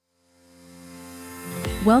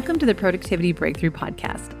Welcome to the Productivity Breakthrough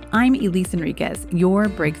Podcast. I'm Elise Enriquez, your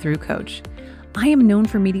breakthrough coach. I am known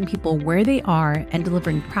for meeting people where they are and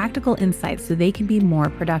delivering practical insights so they can be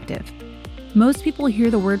more productive. Most people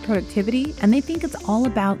hear the word productivity and they think it's all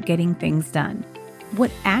about getting things done.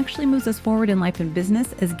 What actually moves us forward in life and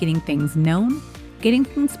business is getting things known, getting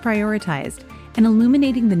things prioritized, and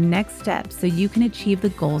illuminating the next steps so you can achieve the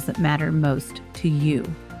goals that matter most to you.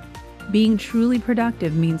 Being truly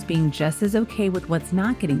productive means being just as okay with what's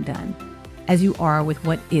not getting done as you are with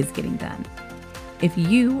what is getting done. If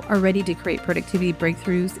you are ready to create productivity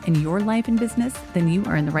breakthroughs in your life and business, then you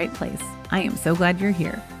are in the right place. I am so glad you're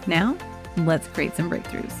here. Now, let's create some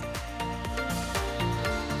breakthroughs.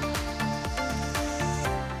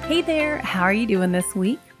 Hey there, how are you doing this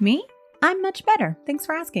week? Me? I'm much better. Thanks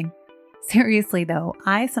for asking. Seriously though,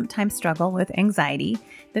 I sometimes struggle with anxiety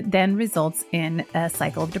that then results in a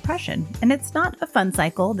cycle of depression. And it's not a fun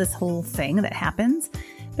cycle, this whole thing that happens.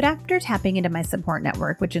 But after tapping into my support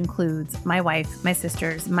network, which includes my wife, my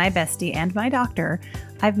sisters, my bestie, and my doctor,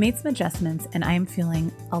 I've made some adjustments and I am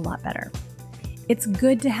feeling a lot better. It's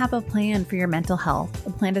good to have a plan for your mental health,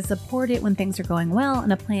 a plan to support it when things are going well,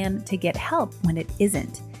 and a plan to get help when it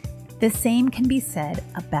isn't. The same can be said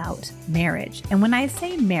about marriage. And when I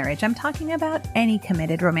say marriage, I'm talking about any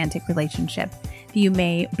committed romantic relationship that you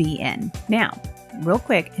may be in. Now, real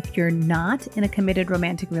quick, if you're not in a committed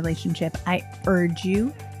romantic relationship, I urge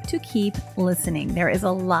you to keep listening. There is a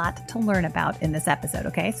lot to learn about in this episode,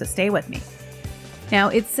 okay? So stay with me. Now,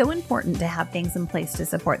 it's so important to have things in place to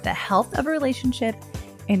support the health of a relationship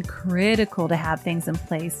and critical to have things in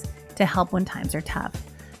place to help when times are tough.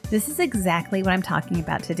 This is exactly what I'm talking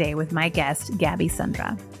about today with my guest, Gaby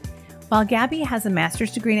Sundra. While Gaby has a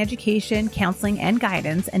master's degree in education, counseling, and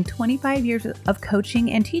guidance, and 25 years of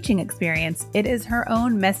coaching and teaching experience, it is her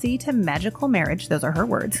own messy to magical marriage, those are her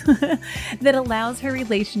words, that allows her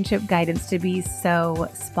relationship guidance to be so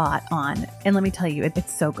spot on. And let me tell you,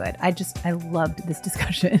 it's so good. I loved this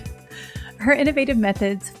discussion. Her innovative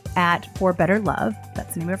methods at For Better Love,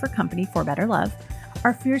 that's the name of her company, For Better Love,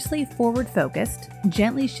 are fiercely forward-focused,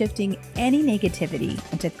 gently shifting any negativity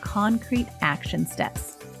into concrete action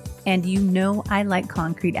steps. And you know I like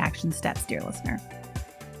concrete action steps, dear listener.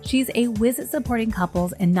 She's a whiz at supporting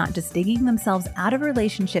couples and not just digging themselves out of a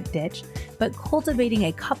relationship ditch, but cultivating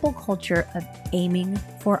a couple culture of aiming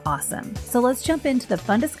for awesome. So let's jump into the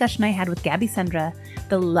fun discussion I had with Gaby Sundra,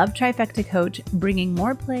 the Love Trifecta coach, bringing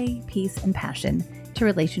more play, peace, and passion to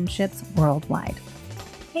relationships worldwide.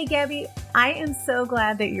 Hey, Gaby, I am so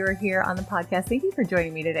glad that you're here on the podcast. Thank you for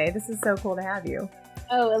joining me today. This is so cool to have you.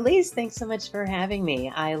 Oh, Elise, thanks so much for having me.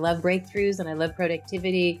 I love breakthroughs and I love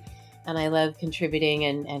productivity and I love contributing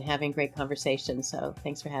and having great conversations. So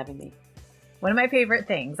thanks for having me. One of my favorite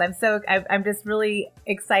things. I'm just really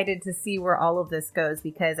excited to see where all of this goes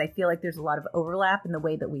because I feel like there's a lot of overlap in the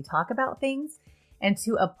way that we talk about things. And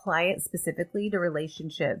to apply it specifically to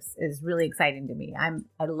relationships is really exciting to me.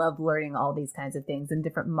 I love learning all these kinds of things and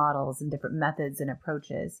different models and different methods and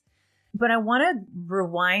approaches. But I want to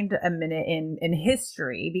rewind a minute in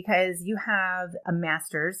history because you have a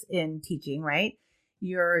master's in teaching, right?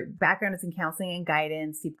 Your background is in counseling and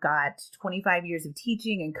guidance. You've got 25 years of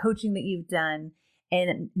teaching and coaching that you've done.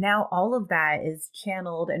 And now all of that is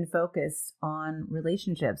channeled and focused on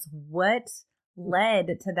relationships. What led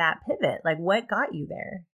to that pivot? Like what got you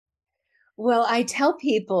there? Well, I tell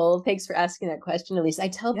people, thanks for asking that question, Elise. I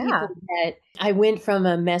tell people that I went from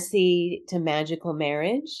a messy to magical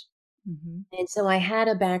marriage. Mm-hmm. And so I had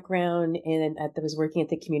a background I was working at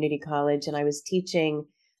the community college and I was teaching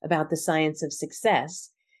about the science of success.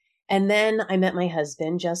 And then I met my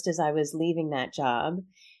husband just as I was leaving that job.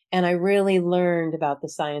 And I really learned about the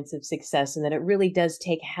science of success and that it really does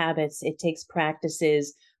take habits. It takes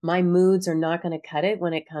practices. My moods are not going to cut it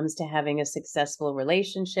when it comes to having a successful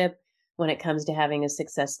relationship, when it comes to having a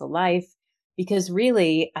successful life, because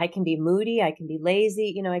really I can be moody, I can be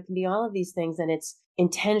lazy, I can be all of these things. And it's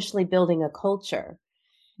intentionally building a culture.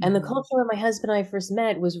 Mm-hmm. And the culture when my husband and I first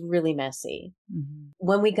met was really messy. Mm-hmm.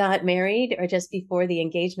 When we got married or just before the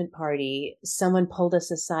engagement party, someone pulled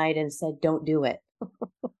us aside and said, don't do it.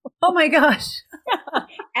 Oh my gosh.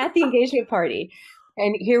 At the engagement party.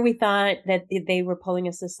 And here we thought that they were pulling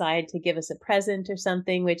us aside to give us a present or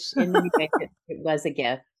something, which in many ways it was a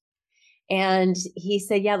gift. And he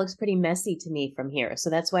said, yeah, it looks pretty messy to me from here.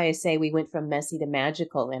 So that's why I say we went from messy to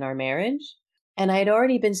magical in our marriage. And I had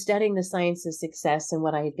already been studying the science of success and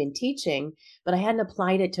what I had been teaching, but I hadn't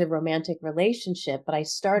applied it to romantic relationship. But I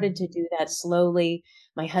started to do that slowly.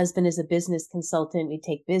 My husband is a business consultant. We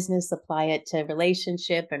take business, apply it to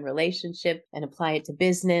relationship and apply it to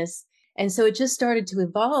business. And so it just started to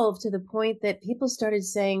evolve to the point that people started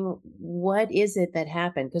saying, what is it that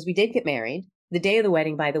happened? Because we did get married. The day of the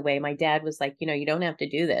wedding, by the way, my dad was like, you don't have to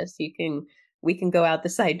do this. We can go out the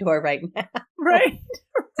side door right now. Right.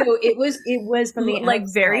 So it was from the like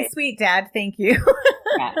outside. very sweet, Dad. Thank you.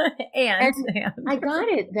 Yeah. and I got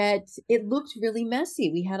it that it looked really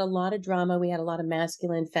messy. We had a lot of drama. We had a lot of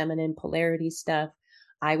masculine, feminine polarity stuff.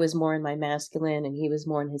 I was more in my masculine and he was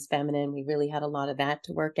more in his feminine. We really had a lot of that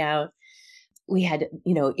to work out. We had,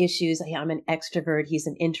 issues. I'm an extrovert. He's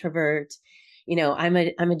an introvert. I'm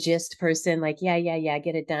a gist person, like, yeah,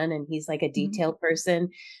 get it done. And he's like a detail person.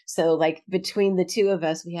 So like between the two of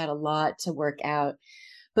us, we had a lot to work out.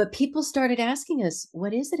 But people started asking us,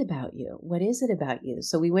 what is it about you? What is it about you?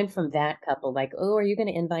 So we went from that couple, like, oh, are you going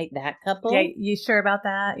to invite that couple? Yeah, you sure about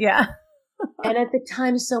that? Yeah. And at the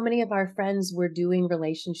time, so many of our friends were doing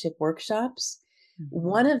relationship workshops.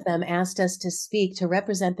 One of them asked us to speak to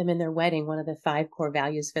represent them in their wedding, one of the 5 core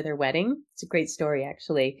values for their wedding. It's a great story,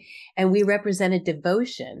 actually. And we represented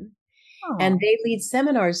devotion. And they lead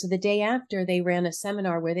seminars. So the day after, they ran a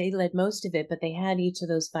seminar where they led most of it, but they had each of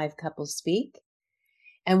those 5 couples speak.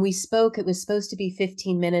 And we spoke. It was supposed to be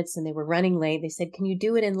 15 minutes and they were running late. They said, can you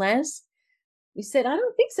do it in less? We said, I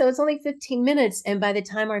don't think so. It's only 15 minutes. And by the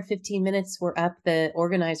time our 15 minutes were up, the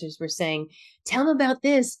organizers were saying, tell them about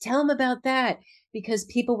this, tell them about that, because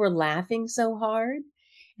people were laughing so hard.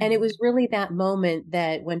 And it was really that moment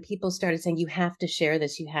that when people started saying, you have to share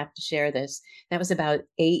this, you have to share this. That was about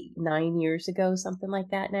 8-9 years ago, something like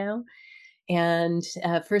that now. And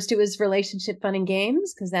first it was relationship fun and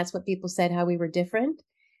games, because that's what people said, how we were different.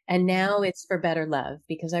 And now it's for better love,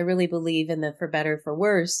 because I really believe in the for better, for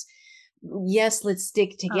worse. Yes, let's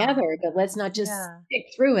stick together, but let's not just stick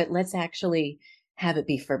through it. Let's actually have it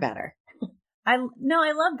be for better. I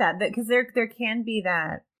love that because there can be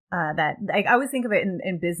that I always think of it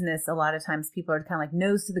in business. A lot of times people are kind of like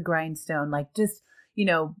nose to the grindstone, like just,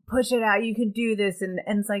 push it out. You can do this. And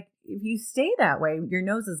it's like, if you stay that way, your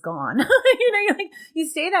nose is gone. You're like, you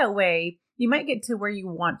stay that way, you might get to where you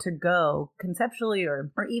want to go conceptually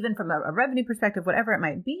or even from a revenue perspective, whatever it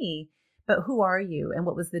might be. But who are you and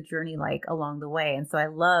what was the journey like along the way? And so I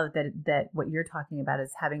love that what you're talking about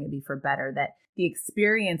is having it be for better, that the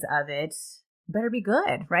experience of it better be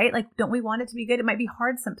good, right? Like, don't we want it to be good? It might be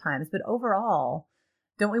hard sometimes, but overall,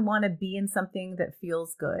 don't we want to be in something that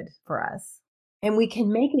feels good for us? And we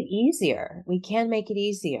can make it easier. We can make it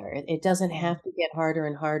easier. It doesn't have to get harder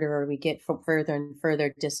and harder, or we get further and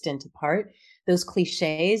further distant apart. Those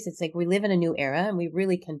cliches, it's like we live in a new era and we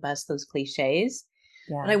really can bust those cliches.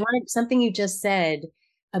 Yeah. But I wanted something you just said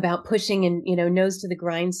about pushing and, nose to the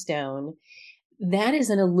grindstone. That is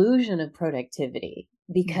an illusion of productivity,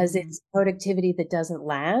 because it's productivity that doesn't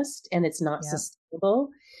last and it's not sustainable.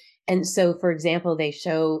 And so, for example, they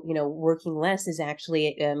show, working less is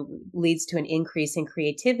actually leads to an increase in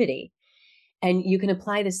creativity. And you can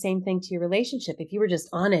apply the same thing to your relationship. If you were just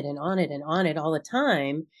on it and on it and on it all the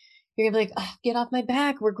time, you're gonna be like, oh, get off my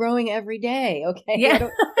back. We're growing every day. Okay. Yeah. I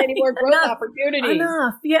don't have any more growth opportunities.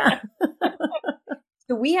 Enough. Yeah.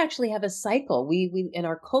 So we actually have a cycle. We in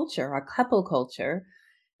our culture, our couple culture,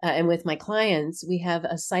 and with my clients, we have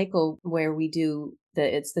a cycle where we do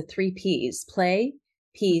it's the 3 P's: play,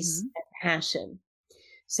 peace, and passion.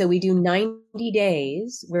 So we do 90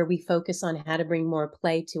 days where we focus on how to bring more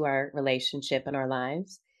play to our relationship and our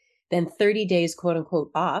lives. Then 30 days, quote unquote,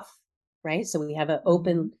 off, right? So we have an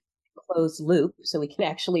open, closed loop so we can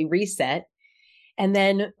actually reset. And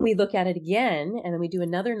then we look at it again, and then we do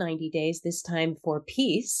another 90 days, this time for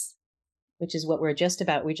peace, which is what we're just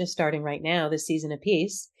starting right now, the season of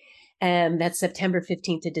peace. And that's September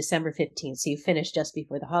 15th to December 15th. So you finish just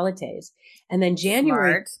before the holidays. And then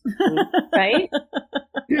January, right?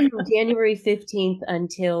 January 15th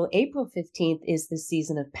until April 15th is the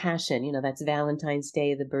season of passion. That's Valentine's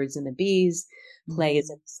Day, the birds and the bees. Play is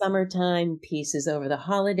in the summertime. Peace is over the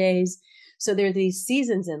holidays. So there are these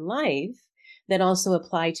seasons in life that also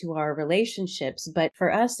apply to our relationships. But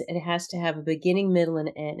for us, it has to have a beginning, middle, and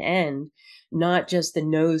an end, not just the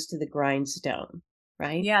nose to the grindstone.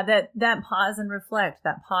 Right? Yeah, that pause and reflect,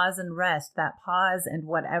 that pause and rest, that pause and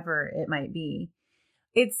whatever it might be.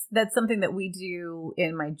 That's something that we do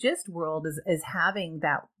in my gist world is having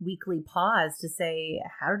that weekly pause to say,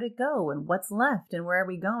 how did it go and what's left and where are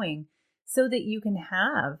we going? So that you can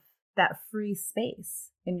have that free space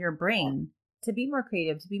in your brain to be more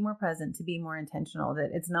creative, to be more present, to be more intentional, that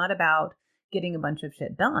it's not about getting a bunch of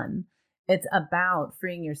shit done. It's about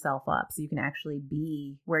freeing yourself up so you can actually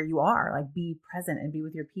be where you are, like be present and be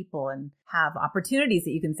with your people and have opportunities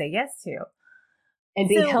that you can say yes to. And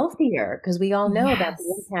be healthier, because we all know about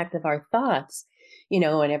the impact of our thoughts.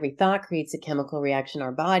 and every thought creates a chemical reaction in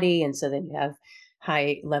our body. And so then you have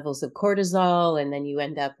high levels of cortisol, and then you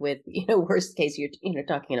end up with, worst case, you're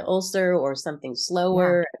talking an ulcer or something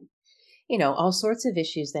slower, all sorts of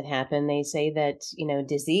issues that happen. They say that,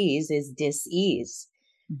 disease is dis-ease.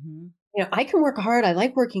 Mm-hmm. I can work hard. I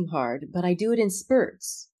like working hard, but I do it in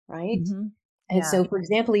spurts, right? Mm-hmm. And so, for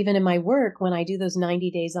example, even in my work, when I do those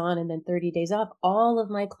 90 days on and then 30 days off, all of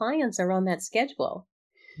my clients are on that schedule.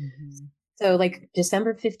 Mm-hmm. So like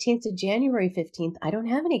December 15th to January 15th, I don't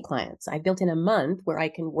have any clients. I built in a month where I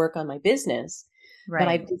can work on my business, but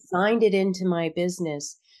I've designed it into my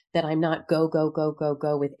business that I'm not go, go, go, go,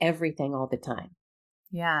 go with everything all the time.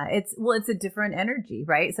 Yeah, it's a different energy,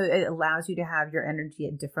 right? So it allows you to have your energy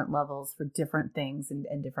at different levels for different things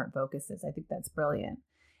and different focuses. I think that's brilliant.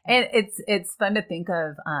 And it's fun to think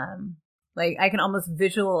of, like I can almost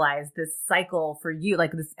visualize this cycle for you,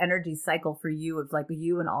 like this energy cycle for you of like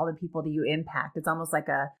you and all the people that you impact. It's almost like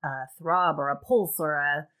a throb or a pulse or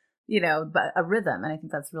a rhythm. And I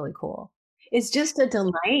think that's really cool. It's just a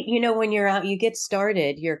delight. When you're out, you get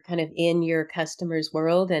started, you're kind of in your customer's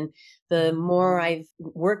world. And the more I've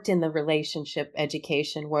worked in the relationship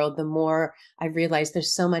education world, the more I realize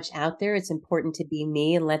there's so much out there. It's important to be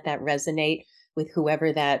me and let that resonate with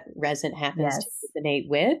whoever that happens to resonate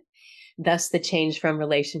with. Thus the change from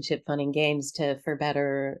relationship fun and games to for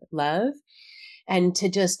better love. And to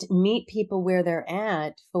just meet people where they're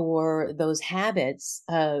at for those habits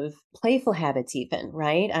of playful habits, even,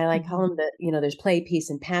 right? I like call them there's play, peace,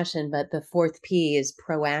 and passion, but the fourth P is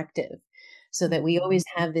proactive. So that we always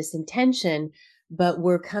have this intention, but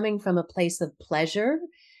we're coming from a place of pleasure,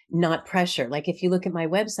 not pressure. Like if you look at my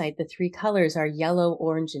website, the 3 colors are yellow,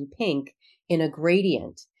 orange, and pink in a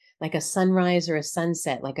gradient, like a sunrise or a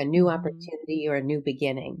sunset, like a new opportunity or a new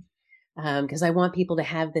beginning. Because I want people to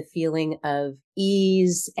have the feeling of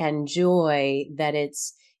ease and joy, that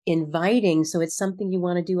it's inviting. So it's something you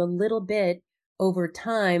want to do a little bit over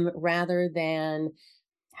time rather than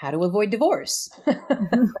how to avoid divorce.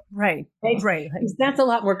 Right. Because that's a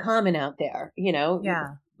lot more common out there, Yeah.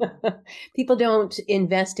 People don't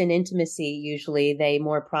invest in intimacy. Usually they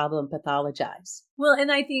more problem pathologize. Well,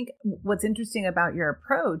 and I think what's interesting about your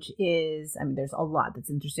approach is, there's a lot that's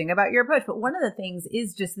interesting about your approach, but one of the things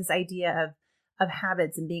is just this idea of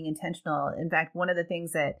habits and being intentional. In fact, one of the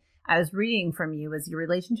things that I was reading from you is your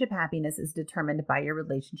relationship happiness is determined by your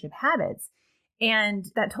relationship habits. And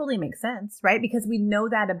that totally makes sense, right? Because we know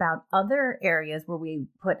that about other areas where we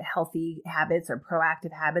put healthy habits or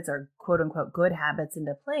proactive habits or quote unquote good habits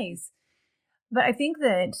into place. But I think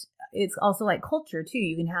that it's also like culture too.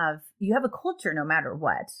 You have a culture no matter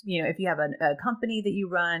what. If you have a company that you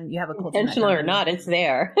run, you have a culture. Intentional or not, it's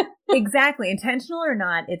there. Exactly. Intentional or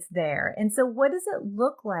not, it's there. And so what does it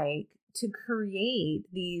look like to create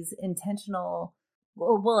these an intentional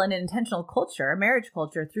culture, a marriage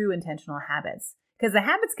culture through intentional habits? Because the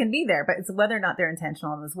habits can be there, but it's whether or not they're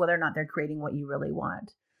intentional and it's whether or not they're creating what you really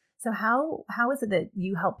want. So how is it that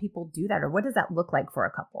you help people do that? Or what does that look like for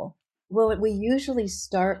a couple? Well, what we usually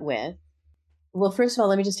start with, first of all,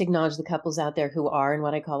 let me just acknowledge the couples out there who are in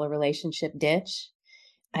what I call a relationship ditch.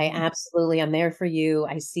 I'm there for you.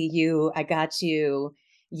 I see you. I got you.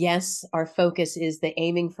 Yes, our focus is the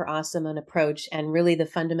aiming for awesome and approach. And really the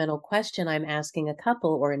fundamental question I'm asking a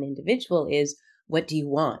couple or an individual is, what do you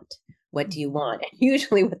want? What do you want? And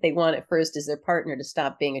usually what they want at first is their partner to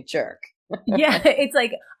stop being a jerk. Yeah, it's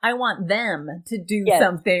like, I want them to do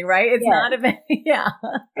something, right? It's not about,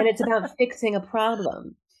 And it's about fixing a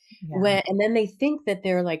problem. Yeah. And then they think that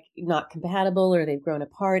they're like not compatible or they've grown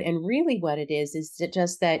apart. And really what it is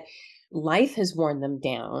just that life has worn them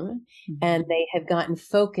down and they have gotten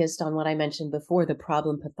focused on what I mentioned before, the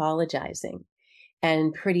problem pathologizing.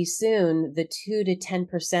 And pretty soon the 2 to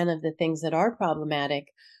 10% of the things that are problematic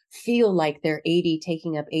feel like they're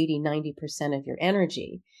taking up 80-90% of your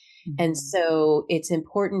energy. And so it's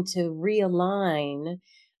important to realign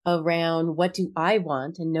around what do I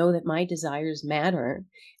want and know that my desires matter,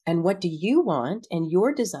 and what do you want and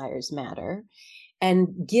your desires matter, and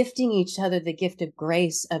gifting each other the gift of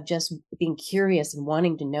grace of just being curious and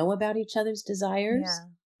wanting to know about each other's desires.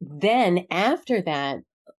 Yeah. Then after that,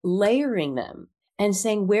 layering them and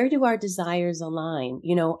saying, where do our desires align?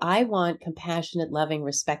 I want compassionate, loving,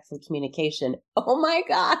 respectful communication. Oh my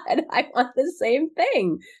God, I want the same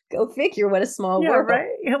thing. Go figure, what a small world. Right?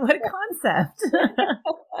 What a concept.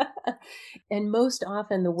 And most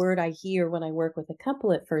often the word I hear when I work with a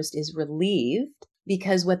couple at first is relieved,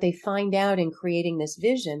 because what they find out in creating this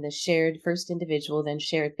vision, the shared first individual, then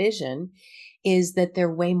shared vision, is that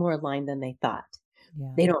they're way more aligned than they thought.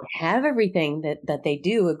 Yeah. They don't have everything that they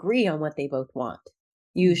do agree on what they both want,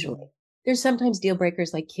 usually. There's sometimes deal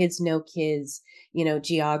breakers like kids, no kids,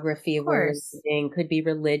 geography Of of where we're course. living, could be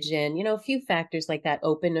religion, a few factors like that,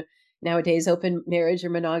 nowadays, open marriage or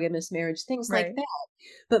monogamous marriage, things like Right. that.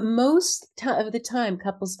 But most of the time,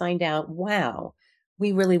 couples find out, wow,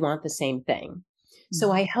 we really want the same thing.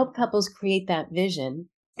 So I Mhm. help couples create that vision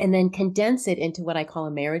and then condense it into what I call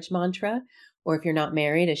a marriage mantra, or if you're not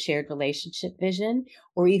married, a shared relationship vision,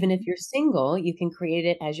 or even if Mhm. you're single, you can create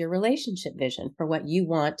it as your relationship vision for what you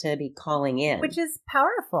want to be calling Which in. is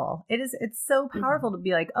powerful. It's so powerful Mhm. to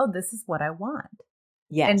be like, "Oh, this is what I want." And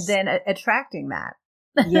Yes. then attracting that.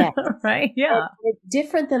 Yes. Right? And Yeah. it's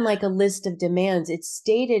different than like a list of demands. It's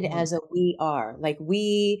stated Right. as a we are, like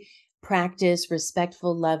we practice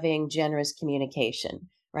respectful, loving, generous communication,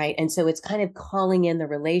 right? And so it's kind of calling in the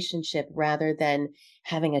relationship rather than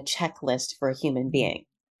having a checklist for a human Mhm. being,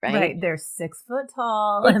 right? Right. They're 6 foot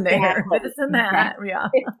tall and they're Exactly. this and that. Yeah.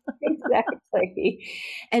 Exactly. Exactly.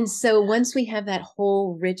 And so once we have that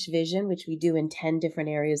whole rich vision, which we do in 10 different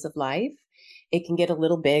areas of life, it can get a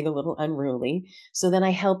little big, a little unruly. So then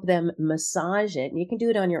I help them massage it. And you can do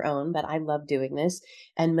it on your own, but I love doing this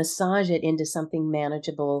and massage it into something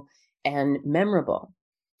manageable and memorable.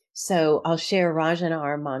 So I'll share Rajana,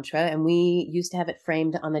 our mantra, and we used to have it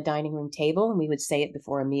framed on the dining room table and we would say it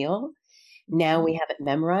before a meal. Now Mhm. we have it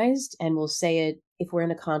memorized and we'll say it if we're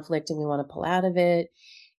in a conflict and we want to pull out of it,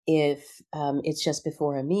 if it's just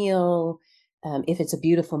before a meal, if it's a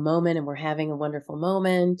beautiful moment and we're having a wonderful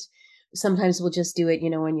moment. Sometimes we'll just do it,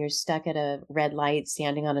 when you're stuck at a red light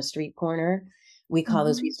standing on a street corner. We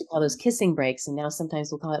Mhm. used to call those kissing breaks. And now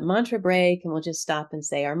sometimes we'll call it mantra break and we'll just stop and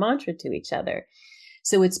say our mantra to each other.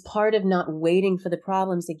 So it's part of not waiting for the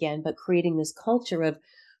problems again, but creating this culture of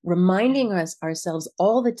reminding ourselves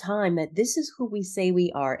all the time that this is who we say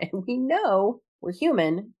we are. And we know we're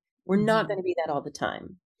human. We're not going Mhm. to be that all the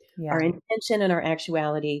time. Our Yeah. intention and our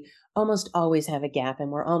actuality almost always have a gap,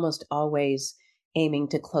 and we're almost always aiming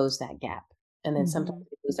to close that gap. And then sometimes Mhm.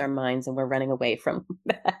 we lose our minds and we're running away from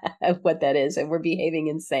what that is, and we're behaving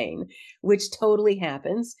insane, which totally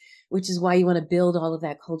happens, which is why you want to build all of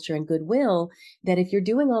that culture and goodwill that if you're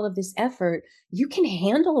doing all of this effort, you can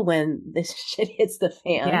handle when this shit hits the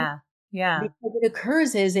fan. Yeah. Yeah. Because it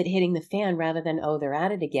occurs as it hitting the fan rather than, oh, they're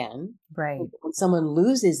at it again. Right. When someone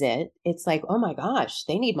loses it, it's like, oh my gosh,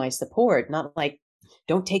 they need my support, not like,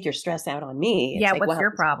 don't take your stress out on me. It's Yeah, like, what's wow, your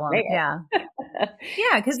this is problem? Yeah. rare.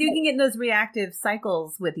 Yeah, because you So, can get in those reactive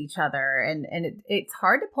cycles with each other, and it's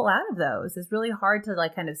hard to pull out of those. It's really hard to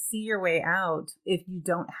like kind of see your way out if you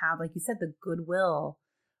don't have, like you said, the goodwill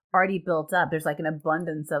already built up. There's like an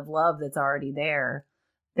abundance of love that's already there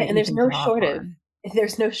yeah, that and you can draw upon.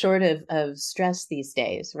 there's no short of stress these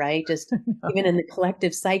days, right? Just even No. in the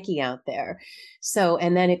collective psyche out there. So,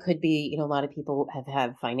 and then it could be, a lot of people have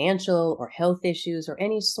had financial or health issues or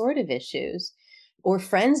any sort of issues, or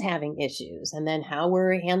friends having issues, and then how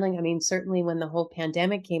we're handling. I mean, certainly when the whole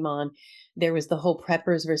pandemic came on, there was the whole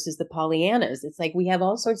preppers versus the Pollyannas. It's like we have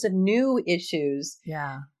all sorts of new issues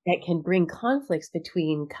Yeah. that can bring conflicts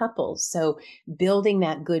between couples. So building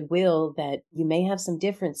that goodwill that you may have some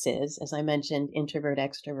differences, as I mentioned, introvert,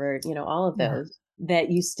 extrovert, all of Yeah. those,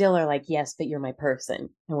 that you still are like, yes, but you're my person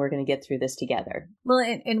and we're going to get through this together. Well,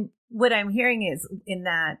 and what I'm hearing is in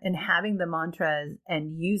that and having the mantras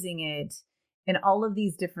and using it in all of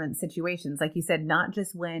these different situations, like you said, not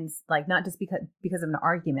just when, like not just because of an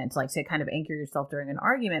argument, like to kind of anchor yourself during an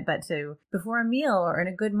argument, but to before a meal or in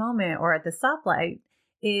a good moment or at the stoplight,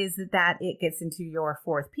 is that it gets into your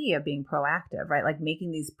fourth P of being proactive, right? Like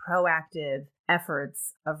making these proactive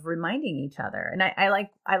efforts of reminding each other. And I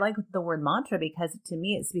like the word mantra because to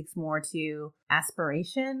me it speaks more to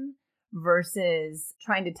aspiration versus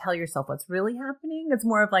trying to tell yourself what's really happening. It's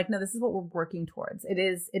more of like, no, this is what we're working towards. It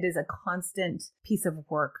is a constant piece of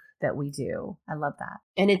work that we do. I love that.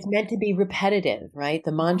 And it's meant to be repetitive, right?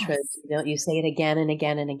 The mantras, Yes. you say it again and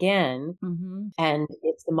again and again. Mm-hmm. And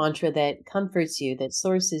it's the mantra that comforts you, that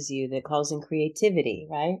sources you, that calls in creativity,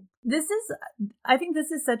 right? I think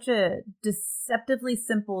this is such a deceptively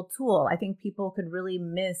simple tool. I think people could really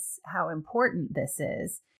miss how important this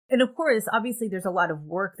is. And of course, obviously, there's a lot of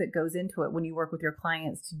work that goes into it when you work with your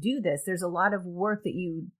clients to do this. There's a lot of work that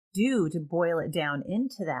you do to boil it down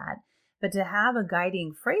into that. But to have a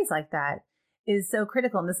guiding phrase like that is so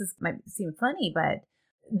critical. And might seem funny, but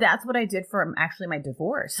that's what I did for actually my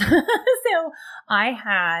divorce. So I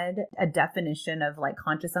had a definition of like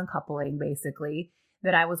conscious uncoupling, basically,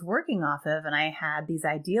 that I was working off of. And I had these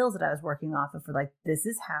ideals that I was working off of for like, this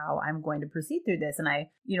is how I'm going to proceed through this. And I,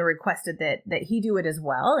 requested that he do it as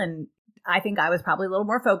well. And I think I was probably a little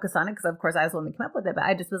more focused on it because of course I was the one that came up with it. But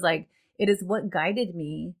I just was like, it is what guided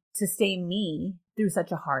me to stay me through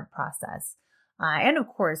such a hard process. And of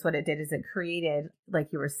course, what it did is it created, like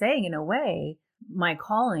you were saying, in a way, my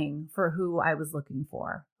calling for who I was looking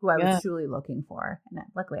for, who I was truly looking for. And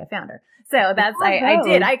luckily I found her. So that's, I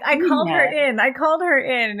did. I called her in. I called her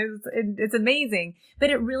in. It's amazing. But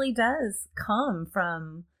it really does come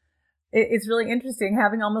from, it's really interesting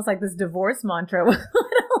having almost like this divorce mantra would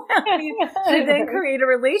allow me to then create a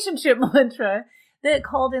relationship mantra that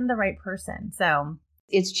called in the right person. So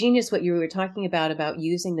it's genius what you were talking about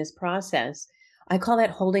using this process. I call that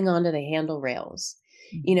holding on to the handle rails.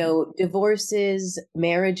 You know, divorces,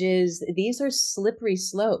 marriages, these are slippery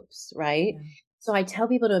slopes, right? Yeah. So I tell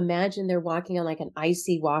people to imagine they're walking on like an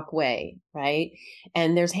icy walkway, right?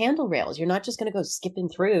 And there's handle rails. You're not just going to go skipping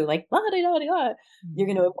through like, blah, blah, blah, blah. You're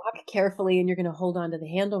going to walk carefully and you're going to hold on to the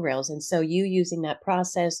handle rails. And so you using that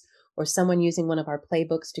process, or someone using one of our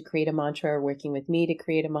playbooks to create a mantra, or working with me to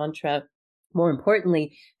create a mantra, more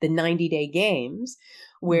importantly, the 90-day games,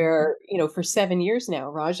 where, you know, for 7 years now,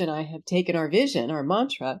 Raj and I have taken our vision, our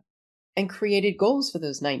mantra, and created goals for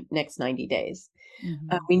those next 90 days.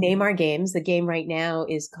 We name our games. The game right now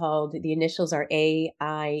is called, the initials are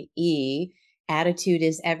AIE. Attitude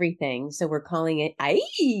is everything. So we're calling it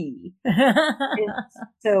IE.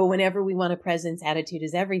 So whenever we want a presence, attitude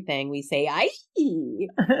is everything, we say IE.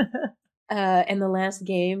 And the last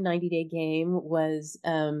game, 90-day game, was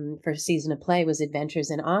for season of play, was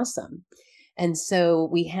Adventures in Awesome. And so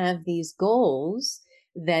we have these goals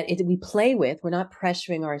that we play with. We're not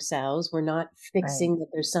pressuring ourselves. We're not fixing that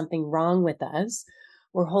there's something wrong with us.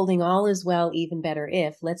 We're holding all is well, even better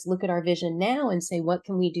if. Let's look at our vision now and say, what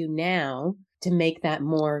can we do now to make that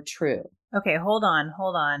more true? Okay, hold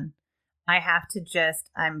on. I have to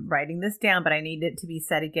I'm writing this down, but I need it to be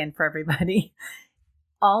said again for everybody.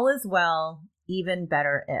 All is well, even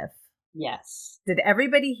better if. Yes. Did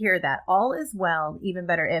everybody hear that? All is well, even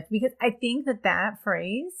better if. Because I think that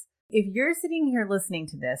phrase, if you're sitting here listening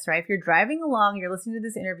to this, right? If you're driving along, you're listening to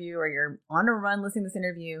this interview, or you're on a run listening to this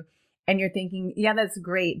interview, and you're thinking, yeah, that's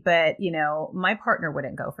great, but, you know, my partner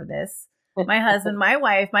wouldn't go for this. My husband, my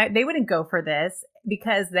wife, they wouldn't go for this,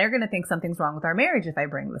 because they're going to think something's wrong with our marriage if I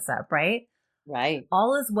bring this up, right? Right.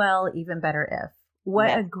 All is well, even better if.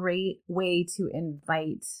 What a great way to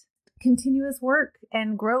invite continuous work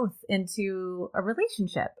and growth into a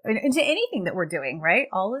relationship, into anything that we're doing, right?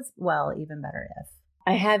 All is well, even better if.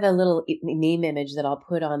 I have a little meme image that I'll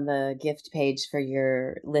put on the gift page for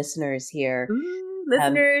your listeners here. Ooh,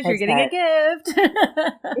 listeners, you're getting a gift.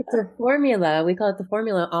 It's a formula. We call it the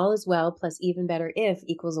formula. All is well plus even better if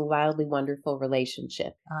equals a wildly wonderful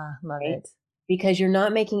relationship. Love it. Because you're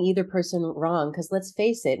not making either person wrong. Because let's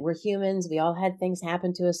face it, we're humans. We all had things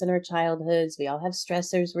happen to us in our childhoods. We all have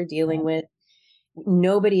stressors we're dealing with.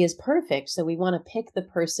 Nobody is perfect. So we want to pick the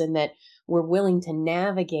person that we're willing to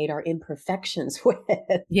navigate our imperfections with.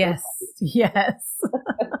 Yes.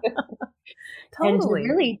 Totally. And to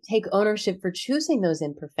really take ownership for choosing those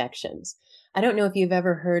imperfections. I don't know if you've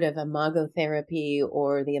ever heard of imago therapy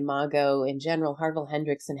or the imago in general. Harville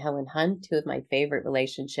Hendricks and Helen Hunt, two of my favorite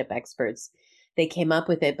relationship experts, they came up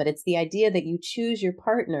with it. But it's the idea that you choose your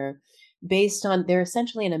partner based on, they're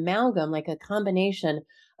essentially an amalgam, like a combination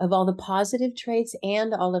of all the positive traits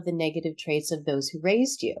and all of the negative traits of those who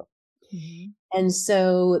raised you. And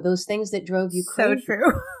so those things that drove you crazy. So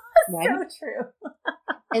true. Right? So true.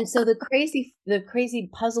 And so the crazy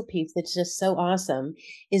puzzle piece that's just so awesome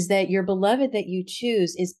is that your beloved that you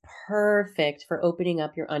choose is perfect for opening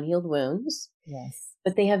up your unhealed wounds. Yes.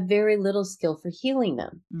 But they have very little skill for healing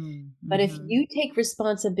them. But if you take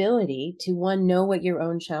responsibility to, one, know what your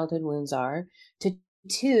own childhood wounds are, to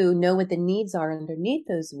two, know what the needs are underneath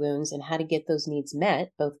those wounds and how to get those needs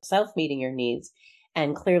met, both self-meeting your needs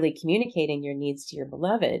and clearly communicating your needs to your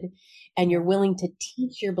beloved, and you're willing to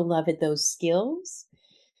teach your beloved those skills,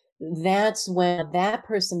 that's when that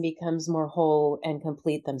person becomes more whole and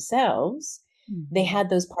complete themselves. They had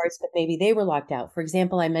those parts, but maybe they were locked out. For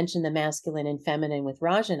example, I mentioned the masculine and feminine with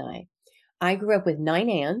Raj and I. I grew up with 9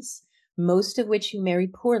 aunts, most of which who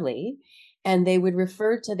married poorly, and they would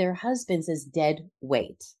refer to their husbands as dead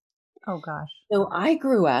weight. Oh, gosh. So I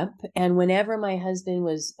grew up, and whenever my husband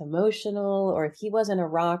was emotional, or if he wasn't a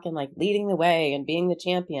rock and like leading the way and being the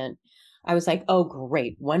champion, I was like, oh,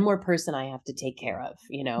 great. One more person I have to take care of,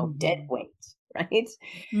 dead weight, right?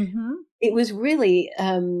 It was really,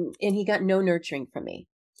 and he got no nurturing from me.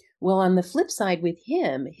 Well, on the flip side with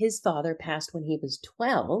him, his father passed when he was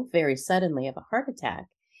 12, very suddenly, of a heart attack,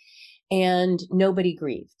 and nobody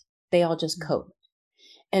grieved. They all just coped.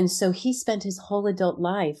 And so he spent his whole adult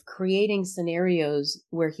life creating scenarios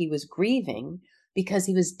where he was grieving because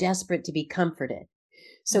he was desperate to be comforted.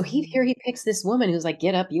 So here he picks this woman who's like,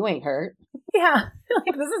 get up, you ain't hurt. Yeah.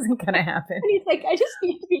 Like, this isn't going to happen. And he's like, I just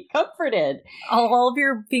need to be comforted. All of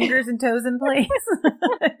your fingers and toes in place.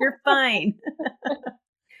 You're fine.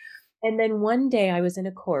 And then one day I was in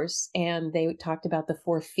a course and they talked about the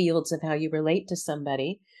 4 fields of how you relate to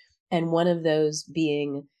somebody. And one of those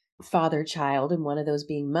being father-child, and one of those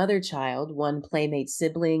being mother-child, one playmate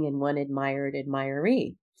sibling, and one admired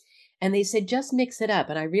admiree. And they said, just mix it up.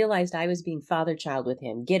 And I realized I was being father-child with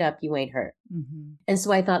him. Get up, you ain't hurt. And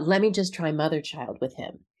so I thought, let me just try mother-child with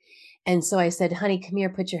him. And so I said, honey, come here,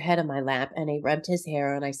 put your head on my lap. And I rubbed his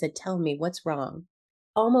hair and I said, tell me what's wrong.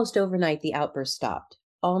 Almost overnight, the outburst stopped.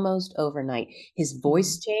 Almost overnight. His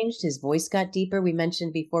voice changed. His voice got deeper. We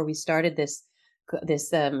mentioned before we started this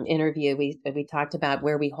interview, we talked about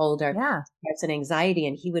where we hold our stress and anxiety,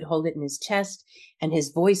 and he would hold it in his chest and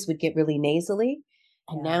his voice would get really nasally.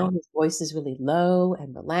 And now his voice is really low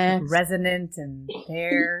and relaxed. Like resonant and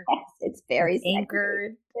there. Yes, it's very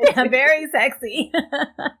anchored. Yeah, very sexy.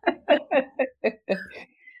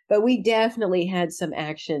 But we definitely had some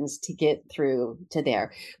actions to get through to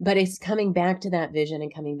there. But it's coming back to that vision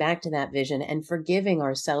and forgiving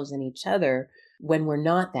ourselves and each other when we're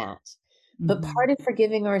not that. But part of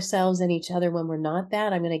forgiving ourselves and each other when we're not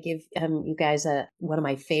that, I'm going to give you guys one of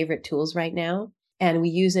my favorite tools right now. And we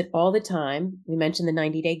use it all the time. We mentioned the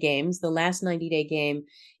 90-day games. The last 90-day game,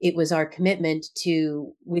 it was our commitment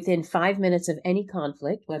to, within 5 minutes of any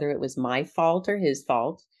conflict, whether it was my fault or his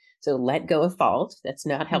fault, so let go of fault. That's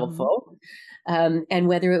not helpful. And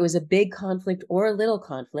whether it was a big conflict or a little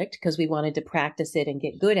conflict, because we wanted to practice it and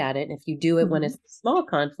get good at it. And if you do it when it's a small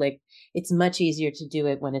conflict, it's much easier to do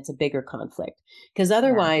it when it's a bigger conflict. Because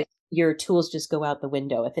otherwise, your tools just go out the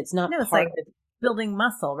window. If it's not it's like building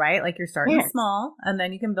muscle, right? Like you're starting small and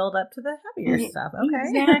then you can build up to the heavier stuff. Okay.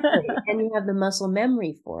 Exactly. And you have the muscle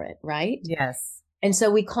memory for it, right? Yes. And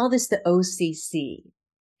so we call this the OCC.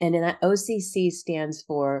 And in that OCC stands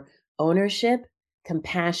for ownership,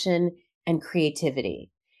 compassion, and creativity.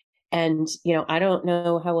 And, I don't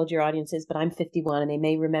know how old your audience is, but I'm 51 and they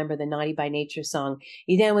may remember the Naughty by Nature song.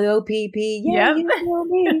 You down with OPP? Yeah, you know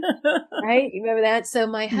me. Right? You remember that? So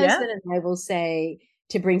my husband and I will say,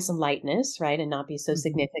 to bring some lightness, right? And not be so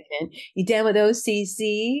significant. You down with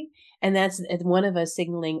OCC? And that's one of us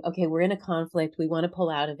signaling, okay, we're in a conflict. We want to pull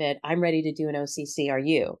out of it. I'm ready to do an OCC. Are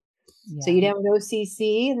you? Yeah. So you down with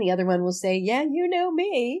OCC? And the other one will say, yeah, you know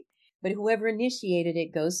me. But whoever initiated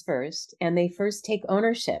it goes first, and they first take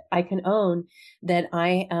ownership. I can own that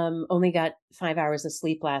I only got 5 hours of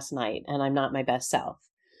sleep last night and I'm not my best self.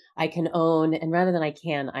 I can own, and rather than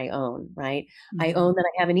I own, right? I own that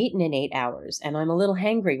I haven't eaten in 8 hours and I'm a little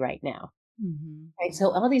hangry right now. Right? So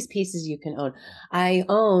all these pieces you can own. I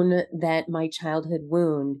own that my childhood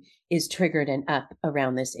wound is triggered and up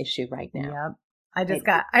around this issue right now. Yep. I just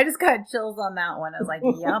got chills on that one. I was like,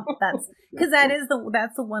 yep, that's because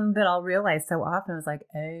that's the one that I'll realize so often. I was like,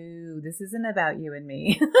 oh, this isn't about you and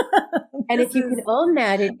me. And if you can own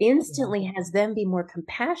that, it instantly has them be more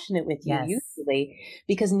compassionate with you, usually,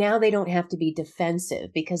 because now they don't have to be defensive,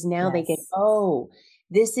 because now they get, oh,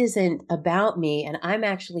 this isn't about me and I'm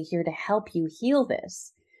actually here to help you heal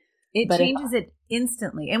this. It changes it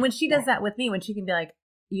instantly. And when she does that with me, when she can be like,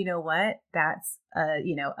 you know what? That's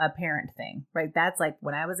a parent thing, right? That's like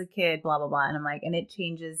when I was a kid, blah, blah, blah. And I'm like, and it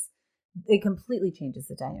completely changes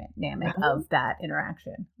the dynamic of that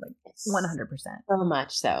interaction. Like 100%. So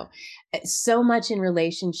much so. So much in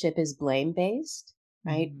relationship is blame based,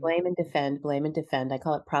 right? Blame and defend. I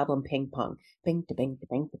call it problem ping pong. Bing to bing to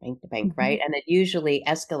bing to bing to bing, right? And it usually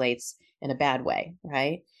escalates in a bad way,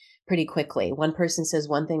 right? Pretty quickly. One person says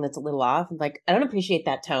one thing that's a little off. I'm like, I don't appreciate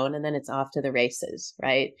that tone. And then it's off to the races,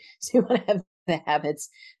 right? So you want to have the habits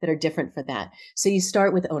that are different for that. So you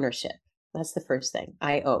start with ownership. That's the first thing.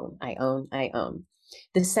 I own.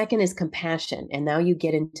 The second is compassion. And now you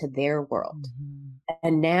get into their world.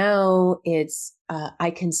 And now it's,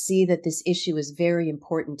 I can see that this issue is very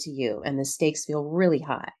important to you and the stakes feel really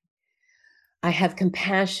high. I have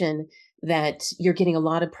compassion that you're getting a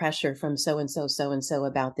lot of pressure from so-and-so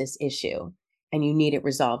about this issue, and you need it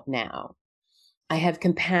resolved now. I have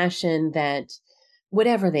compassion that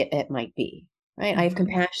whatever it might be, right? I have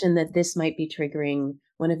compassion that this might be triggering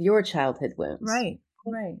one of your childhood wounds. Right.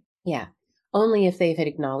 Yeah. Only if they've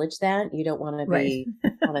acknowledged that. You don't want to be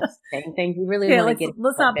on a saying things. You really want to get.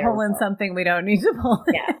 Let's not pull in something we don't need to pull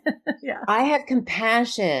in. Yeah. I have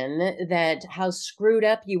compassion that how screwed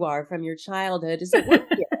up you are from your childhood is worth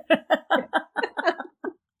it.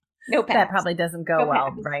 No pass. That probably doesn't go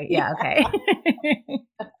well, right? Yeah. Okay.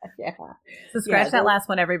 Yeah. So scratch that last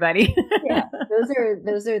one, everybody.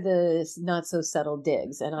 those are the not so subtle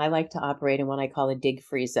digs, and I like to operate in what I call a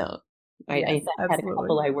dig-free zone. Yes, I had a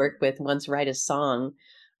couple I worked with once write a song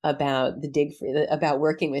about the dig-free, about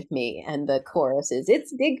working with me, and the chorus is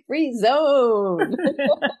 "It's dig-free zone."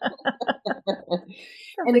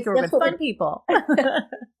 And like we're with fun people.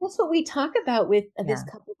 That's what we talk about with this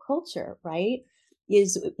couple culture, right?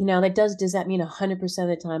 Is, does that mean 100% of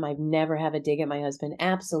the time I've never have a dig at my husband?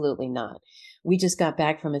 Absolutely not. We just got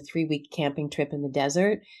back from a 3-week camping trip in the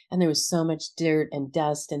desert, and there was so much dirt and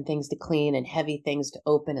dust and things to clean and heavy things to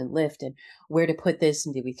open and lift, and where to put this,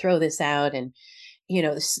 and did we throw this out? And,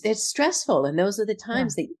 it's stressful. And those are the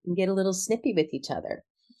times that you can get a little snippy with each other.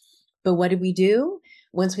 But what did we do?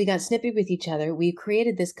 Once we got snippy with each other, we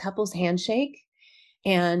created this couple's handshake.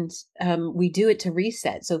 And we do it to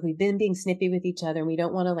reset. So if we've been being snippy with each other and we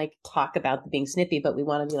don't want to like talk about the being snippy, but we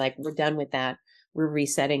want to be like, we're done with that. We're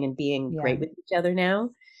resetting and being great with each other now.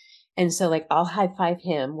 And so like I'll high five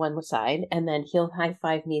him one side, and then he'll high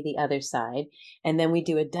five me the other side. And then we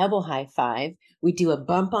do a double high five. We do a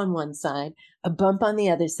bump on one side, a bump on the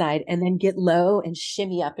other side, and then get low and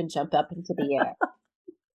shimmy up and jump up into the air.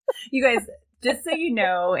 You guys, just so you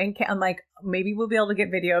know, and I'm like, maybe we'll be able to get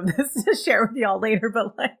video of this to share with y'all later,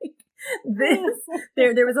 but like this,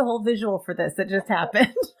 there was a whole visual for this that just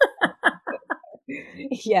happened.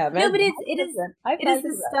 Yeah, man. No, but it is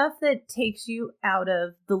the stuff that takes you out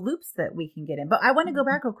of the loops that we can get in. But I want to go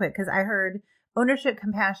back real quick because I heard ownership,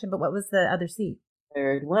 compassion, but what was the other C?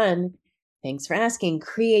 Third one, thanks for asking,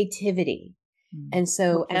 creativity. And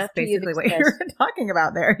so after basically what you're talking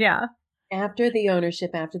about there, after the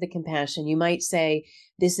ownership, after the compassion, you might say,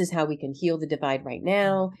 this is how we can heal the divide right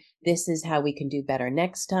now. This is how we can do better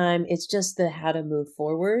next time. It's just the how to move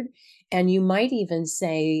forward. And you might even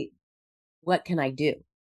say, what can I do?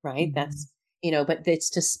 Right? Mm-hmm. That's, but it's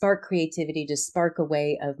to spark creativity, to spark a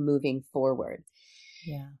way of moving forward.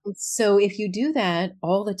 Yeah. And so if you do that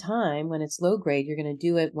all the time, when it's low grade, you're going to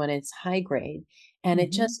do it when it's high grade. And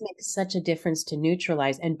it just makes such a difference to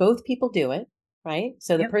neutralize. And both people do it. Right?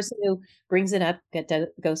 So the person who brings it up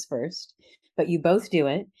goes first, but you both do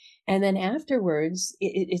it. And then afterwards,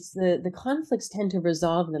 it's the conflicts tend to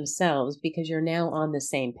resolve themselves because you're now on the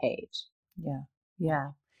same page. Yeah. Yeah.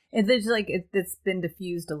 And there's like, it's been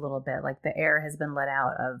diffused a little bit. Like the air has been let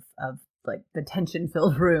out of like the tension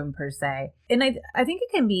filled room per se. And I think it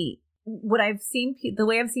can be what I've seen, the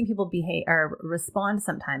way I've seen people behave or respond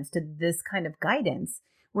sometimes to this kind of guidance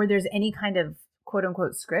where there's any kind of quote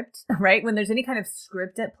unquote script, right? When there's any kind of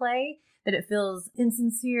script at play, that it feels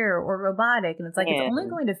insincere or robotic. And it's like, it's only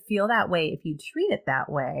going to feel that way if you treat it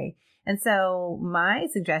that way. And so my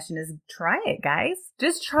suggestion is try it, guys.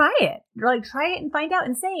 Just try it. Like try it and find out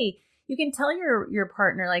and say, you can tell your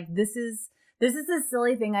partner, like, this is a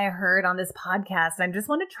silly thing I heard on this podcast. And I just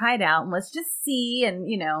want to try it out and let's just see. And,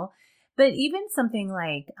 but even something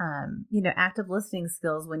like, active listening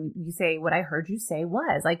skills, when you say what I heard you say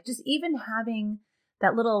was, like, just even having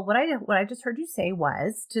that little, what I just heard you say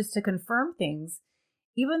was, just to confirm things,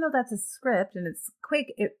 even though that's a script and it's quick,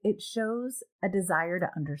 it shows a desire to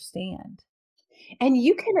understand. And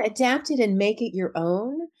you can adapt it and make it your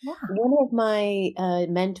own. Yeah. One of my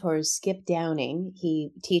mentors, Skip Downing, he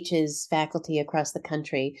teaches faculty across the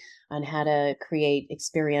country on how to create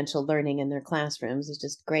experiential learning in their classrooms. He's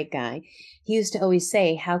just a great guy. He used to always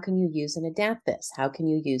say, how can you use and adapt this? How can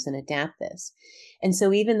you use and adapt this? And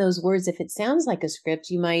so even those words, if it sounds like a script,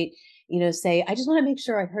 you might, say, I just want to make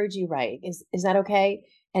sure I heard you right. Is that okay?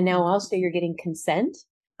 And now also you're getting consent.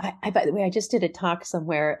 By the way, I just did a talk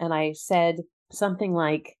somewhere and I said something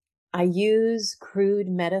like, I use crude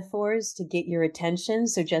metaphors to get your attention,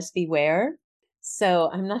 so just beware. So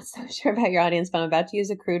I'm not so sure about your audience, but I'm about to use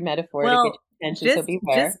a crude metaphor to get your attention, so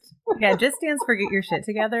beware. Just stands for get your shit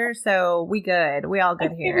together. So we good. We all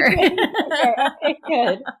good here.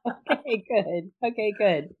 Okay,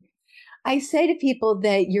 good. I say to people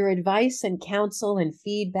that your advice and counsel and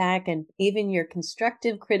feedback and even your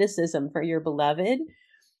constructive criticism for your beloved,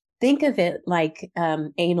 think of it like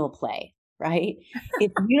anal play. Right?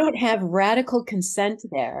 If you don't have radical consent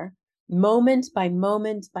there, moment by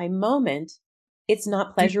moment by moment, it's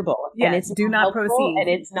not pleasurable. And it's do not proceed. And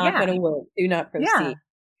it's not going to work. Do not proceed. Yeah.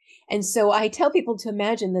 And so I tell people to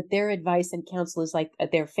imagine that their advice and counsel is like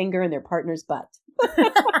their finger in their partner's butt.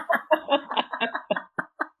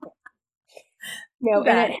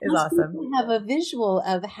 That is awesome. To have a visual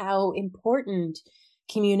of how important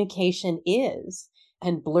communication is.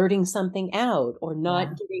 And blurting something out or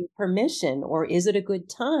not giving permission, or is it a good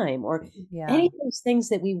time, or any of those things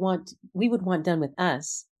that we would want done with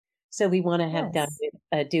us. So we want to have Yes.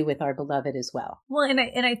 do with our beloved as well. Well, and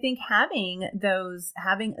I think having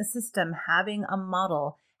a system, having a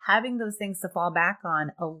model, having those things to fall back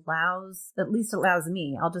on at least allows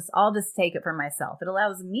me. I'll just take it for myself. It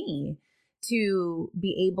allows me to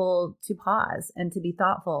be able to pause and to be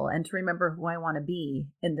thoughtful and to remember who I want to be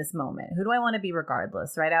in this moment. Who do I want to be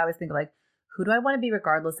regardless, right? I always think like, who do I want to be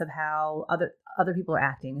regardless of how other people are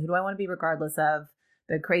acting? Who do I want to be regardless of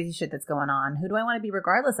the crazy shit that's going on? Who do I want to be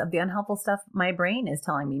regardless of the unhelpful stuff my brain is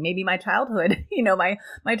telling me? Maybe my childhood, my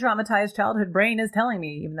traumatized childhood brain is telling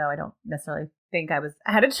me, even though I don't necessarily think I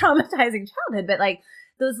had a traumatizing childhood, but like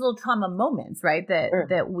those little trauma moments, right? Sure.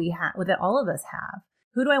 That we have, that all of us have.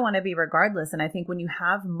 Who do I want to be regardless? And I think when you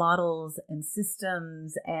have models and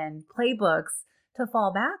systems and playbooks to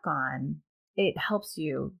fall back on, it helps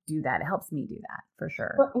you do that. It helps me do that for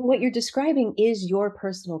sure. Well, what you're describing is your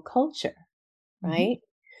personal culture, right?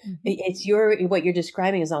 Mm-hmm. It's what you're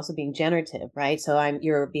describing is also being generative, right? So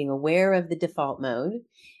you're being aware of the default mode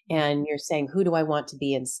and you're saying, who do I want to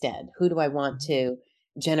be instead? Who do I want to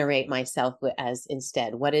generate myself as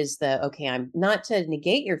instead? What is okay, I'm not to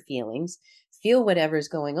negate your feelings, feel whatever's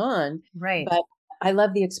going on. Right. But I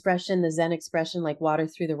love the expression, the Zen expression, like water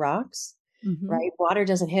through the rocks, right? Water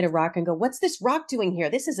doesn't hit a rock and go, what's this rock doing here?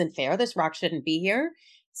 This isn't fair. This rock shouldn't be here.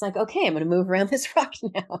 It's like, okay, I'm going to move around this rock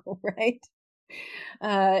now, right?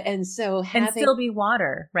 And so and having still be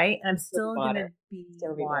water, right? And I'm still going to water, be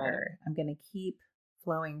still be water. water. I'm going to keep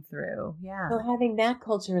flowing through. Yeah. So having that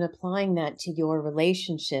culture and applying that to your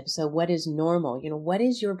relationship. So what is normal? What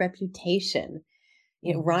is your reputation?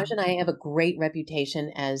 Raj and I have a great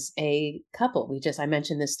reputation as a couple. I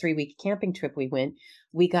mentioned this 3-week camping trip we went.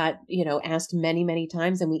 We got, asked many, many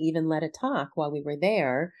times, and we even led a talk while we were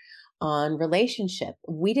there on relationship.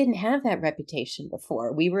 We didn't have that reputation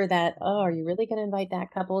before. We were that, oh, are you really going to invite that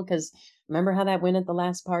couple? Because remember how that went at the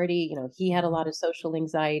last party? He had a lot of social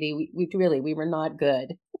anxiety. We were not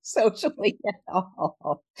good socially at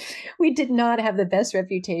all. We did not have the best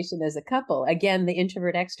reputation as a couple. Again, the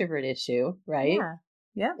introvert extrovert issue, right? Yeah.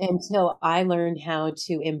 Yeah. Until I learned how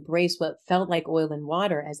to embrace what felt like oil and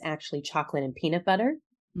water as actually chocolate and peanut butter.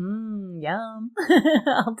 Yum.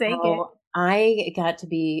 I'll take it. I got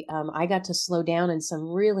to slow down in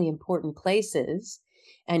some really important places,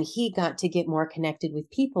 and he got to get more connected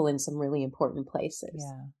with people in some really important places.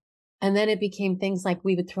 Yeah. And then it became things like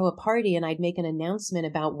we would throw a party and I'd make an announcement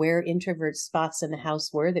about where introvert spots in the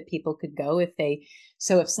house were that people could go if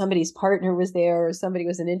somebody's partner was there or somebody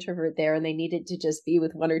was an introvert there and they needed to just be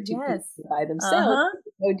with one or two people by themselves,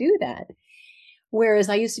 go do that. Whereas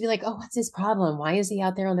I used to be like, oh, what's his problem? Why is he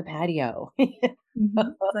out there on the patio?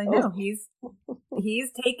 I know he's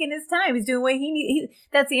taking his time. He's doing what he needs.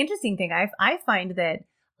 That's the interesting thing. I find that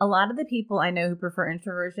a lot of the people I know who prefer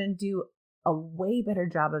introversion do a way better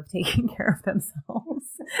job of taking care of themselves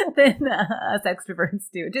than us extroverts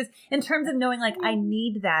do. Just in terms of knowing, like, I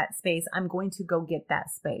need that space. I'm going to go get that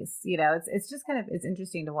space. It's just it's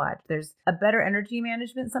interesting to watch. There's a better energy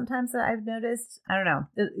management sometimes that I've noticed. I don't know.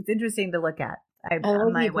 It's interesting to look at. I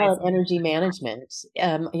like you call it energy management.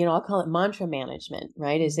 I'll call it mantra management,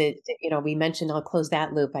 right? Is it, we mentioned, I'll close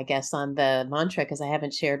that loop, I guess, on the mantra, because I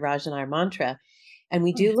haven't shared Raj and our mantra. And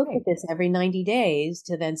we do look at this every 90 days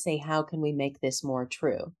to then say, how can we make this more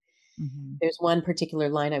true? There's one particular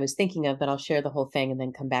line I was thinking of, but I'll share the whole thing and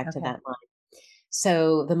then come back to that line.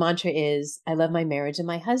 So the mantra is, I love my marriage and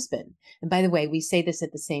my husband. And by the way, we say this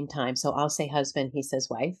at the same time. So I'll say husband, he says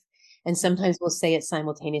wife. And sometimes we'll say it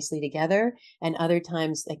simultaneously together. And other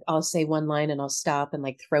times, like, I'll say one line and I'll stop and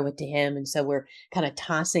like throw it to him. And so we're kind of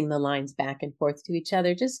tossing the lines back and forth to each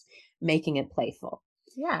other, just making it playful.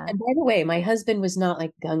 Yeah. And by the way, my husband was not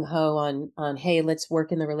like gung ho on, hey, let's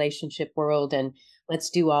work in the relationship world and let's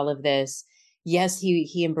do all of this. Yes,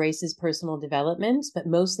 he embraces personal development, but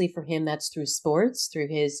mostly for him, that's through sports, through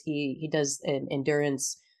he does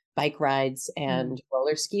endurance bike rides and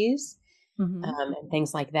roller skis. And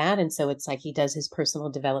things like that. And so it's like he does his personal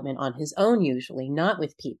development on his own, usually not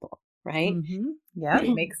with people, right? Yeah,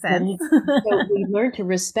 makes sense. So we learn to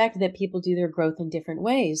respect that people do their growth in different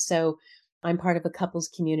ways. So I'm part of a couples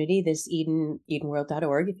community, this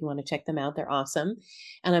EdenWorld.org. If you want to check them out, they're awesome.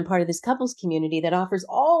 And I'm part of this couples community that offers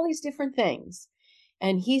all these different things.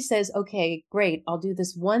 And he says, okay, great, I'll do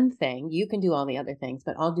this one thing. You can do all the other things,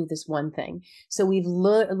 but I'll do this one thing. So we've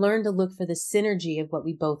learned to look for the synergy of what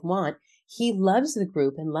we both want. He loves the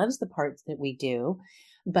group and loves the parts that we do,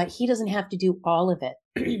 but he doesn't have to do all of it.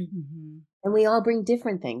 And we all bring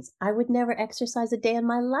different things. I would never exercise a day in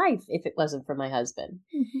my life if it wasn't for my husband.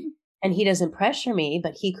 And he doesn't pressure me,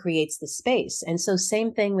 but he creates the space. And so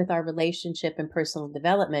same thing with our relationship and personal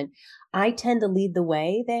development. I tend to lead the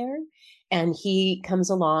way there, and he comes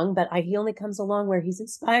along, but he only comes along where he's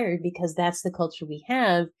inspired, because that's the culture we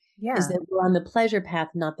have, is that we're on the pleasure path,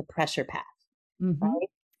 not the pressure path. Right?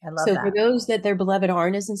 I love so that. For those that their beloved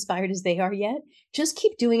aren't as inspired as they are yet, just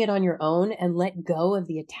keep doing it on your own and let go of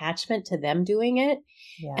the attachment to them doing it.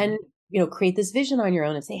 And create this vision on your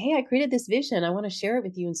own and say, hey, I created this vision. I want to share it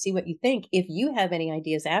with you and see what you think. If you have any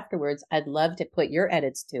ideas afterwards, I'd love to put your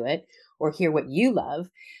edits to it or hear what you love.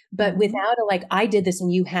 But without I did this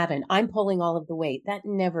and you haven't, I'm pulling all of the weight. That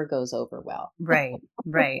never goes over well. Right.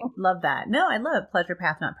 Love that. No, I love pleasure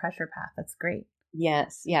path, not pressure path. That's great.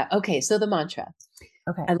 Yes. Yeah. Okay. So the mantra.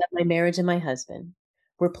 Okay. I love my marriage and my husband.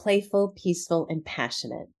 We're playful, peaceful, and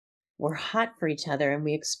passionate. We're hot for each other and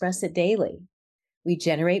we express it daily. We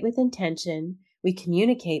generate with intention. We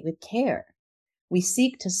communicate with care. We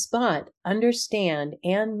seek to spot, understand,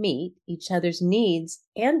 and meet each other's needs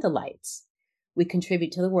and delights. We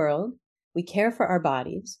contribute to the world. We care for our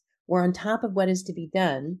bodies. We're on top of what is to be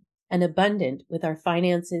done and abundant with our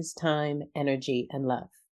finances, time, energy, and love.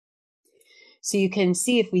 So you can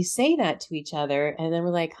see if we say that to each other and then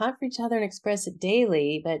we're hot for each other and express it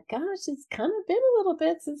daily, but gosh, it's kind of been a little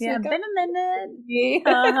bit since been a minute.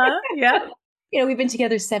 Yeah. We've been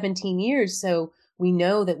together 17 years. So we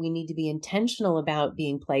know that we need to be intentional about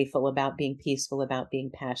being playful, about being peaceful, about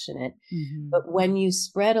being passionate. But when you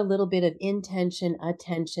spread a little bit of intention,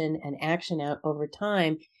 attention, and action out over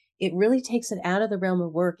time, it really takes it out of the realm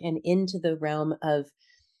of work and into the realm of,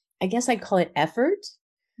 I guess I'd call it effort.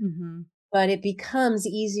 But it becomes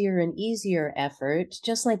easier and easier effort,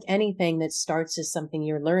 just like anything that starts as something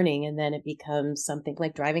you're learning. And then it becomes something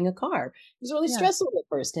like driving a car. It was really stressful at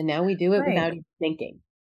first. And now we do it without even thinking.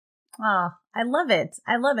 Oh, I love it.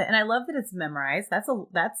 And I love that it's memorized. That's a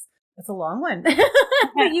long one.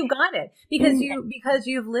 But you got it because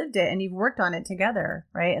you've lived it and you've worked on it together,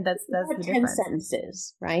 right? And that's the 10 difference.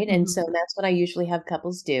 sentences, right? And so that's what I usually have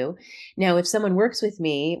couples do. Now, if someone works with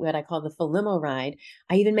me, what I call the full limo ride,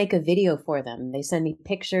 I even make a video for them. They send me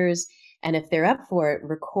pictures, and if they're up for it,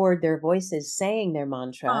 record their voices saying their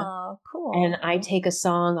mantra. Oh, cool. And I take a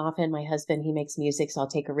song. Often my husband, he makes music, so I'll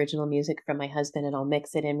take original music from my husband and I'll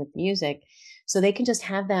mix it in with music. So they can just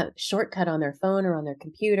have that shortcut on their phone or on their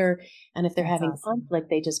computer. And if they're having conflict,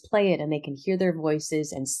 they just play it and they can hear their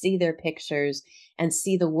voices and see their pictures and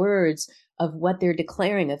see the words of what they're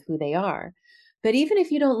declaring of who they are. But even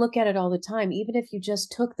if you don't look at it all the time, even if you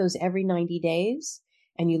just took those every 90 days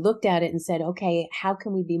and you looked at it and said, okay, how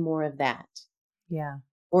can we be more of that? Yeah.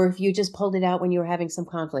 Or if you just pulled it out when you were having some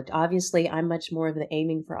conflict. Obviously, I'm much more of the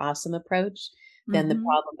aiming for awesome approach than the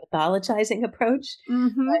problem pathologizing approach.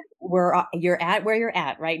 But you're at where you're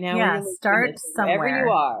at right now. Yeah, start somewhere. Wherever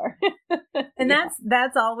you are. And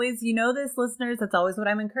that's always, this, listeners, that's always what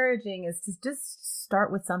I'm encouraging, is to just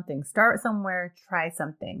start with something. Start somewhere, try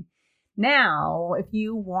something. Now, if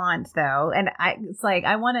you want, though, and I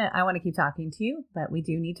want to keep talking to you, but we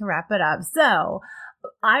do need to wrap it up. So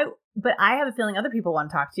but I have a feeling other people want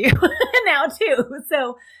to talk to you now too.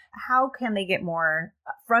 So how can they get more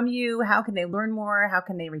from you? How can they learn more? How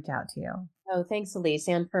can they reach out to you? Oh, thanks, Elise.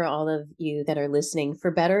 And for all of you that are listening,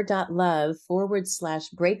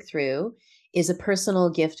 forbetter.love/breakthrough is a personal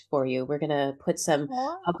gift for you. We're going to put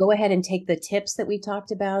I'll go ahead and take the tips that we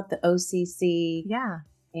talked about, the OCC. Yeah.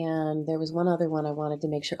 And there was one other one I wanted to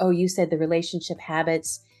make sure. Oh, you said the relationship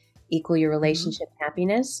habits equal your relationship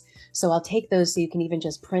happiness. So I'll take those so you can even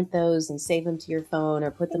just print those and save them to your phone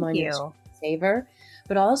or put them on your saver.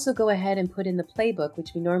 But I'll also go ahead and put in the playbook,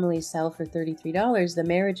 which we normally sell for $33, the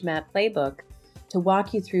Marriage Map Playbook, to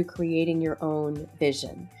walk you through creating your own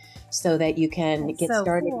vision so that you can get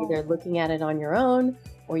started either looking at it on your own,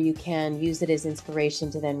 or you can use it as inspiration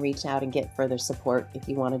to then reach out and get further support if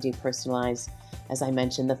you want to do personalized. As I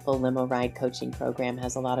mentioned, the full limo ride coaching program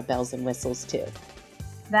has a lot of bells and whistles too.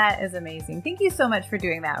 That is amazing. Thank you so much for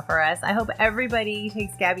doing that for us. I hope everybody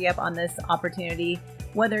takes Gaby up on this opportunity,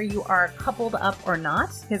 whether you are coupled up or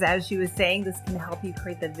not, because as she was saying, this can help you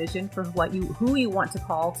create the vision for who you want to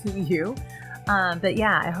call to you. But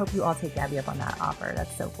yeah, I hope you all take Gaby up on that offer.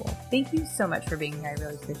 That's so cool. Thank you so much for being here. I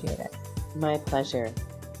really appreciate it. My pleasure.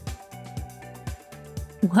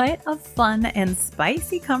 What a fun and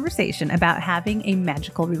spicy conversation about having a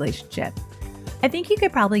magical relationship. I think you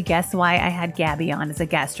could probably guess why I had Gaby on as a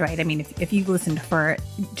guest, right? I mean, if you've listened for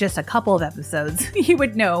just a couple of episodes, you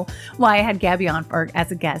would know why I had Gaby on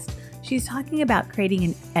as a guest. She's talking about creating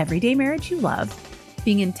an everyday marriage you love,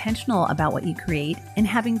 being intentional about what you create, and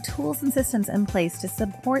having tools and systems in place to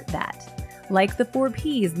support that. like the 4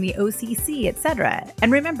 Ps and the OCC, etc.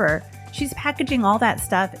 And remember, she's packaging all that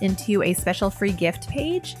stuff into a special free gift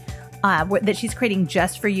page that she's creating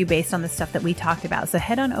just for you based on the stuff that we talked about. So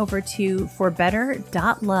head on over to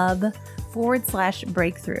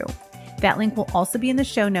forbetter.love/breakthrough. That link will also be in the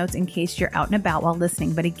show notes in case you're out and about while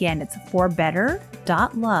listening. But again, it's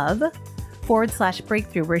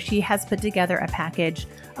forbetter.love/breakthrough, where she has put together a package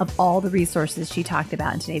of all the resources she talked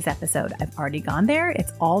about in today's episode. I've already gone there.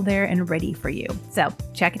 It's all there and ready for you. So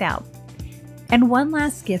check it out. And one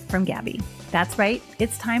last gift from Gaby. That's right.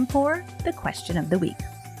 It's time for the question of the week.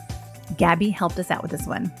 Gaby helped us out with this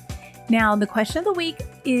one. Now, the question of the week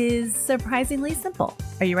is surprisingly simple.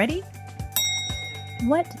 Are you ready?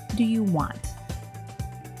 What do you want?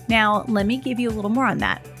 Now, let me give you a little more on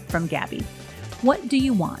that from Gaby. What do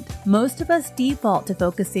you want? Most of us default to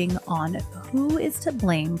focusing on who is to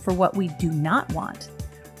blame for what we do not want.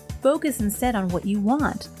 Focus instead on what you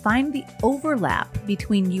want. Find the overlap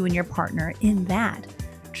between you and your partner in that.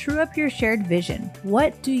 True up your shared vision.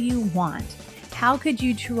 What do you want? How could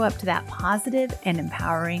you true up to that positive and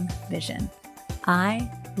empowering vision? I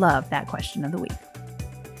love that question of the week.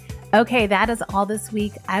 Okay, that is all this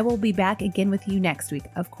week. I will be back again with you next week,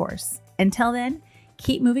 of course. Until then,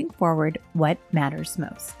 keep moving forward what matters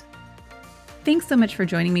most. Thanks so much for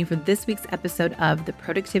joining me for this week's episode of the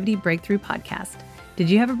Productivity Breakthrough Podcast. Did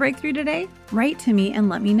you have a breakthrough today? Write to me and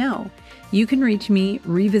let me know. You can reach me,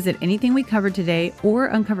 revisit anything we covered today, or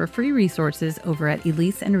uncover free resources over at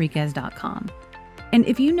elisenriquez.com. And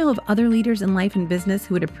if you know of other leaders in life and business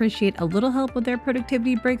who would appreciate a little help with their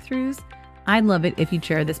productivity breakthroughs, I'd love it if you'd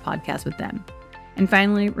share this podcast with them. And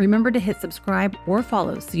finally, remember to hit subscribe or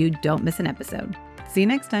follow so you don't miss an episode. See you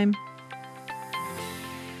next time.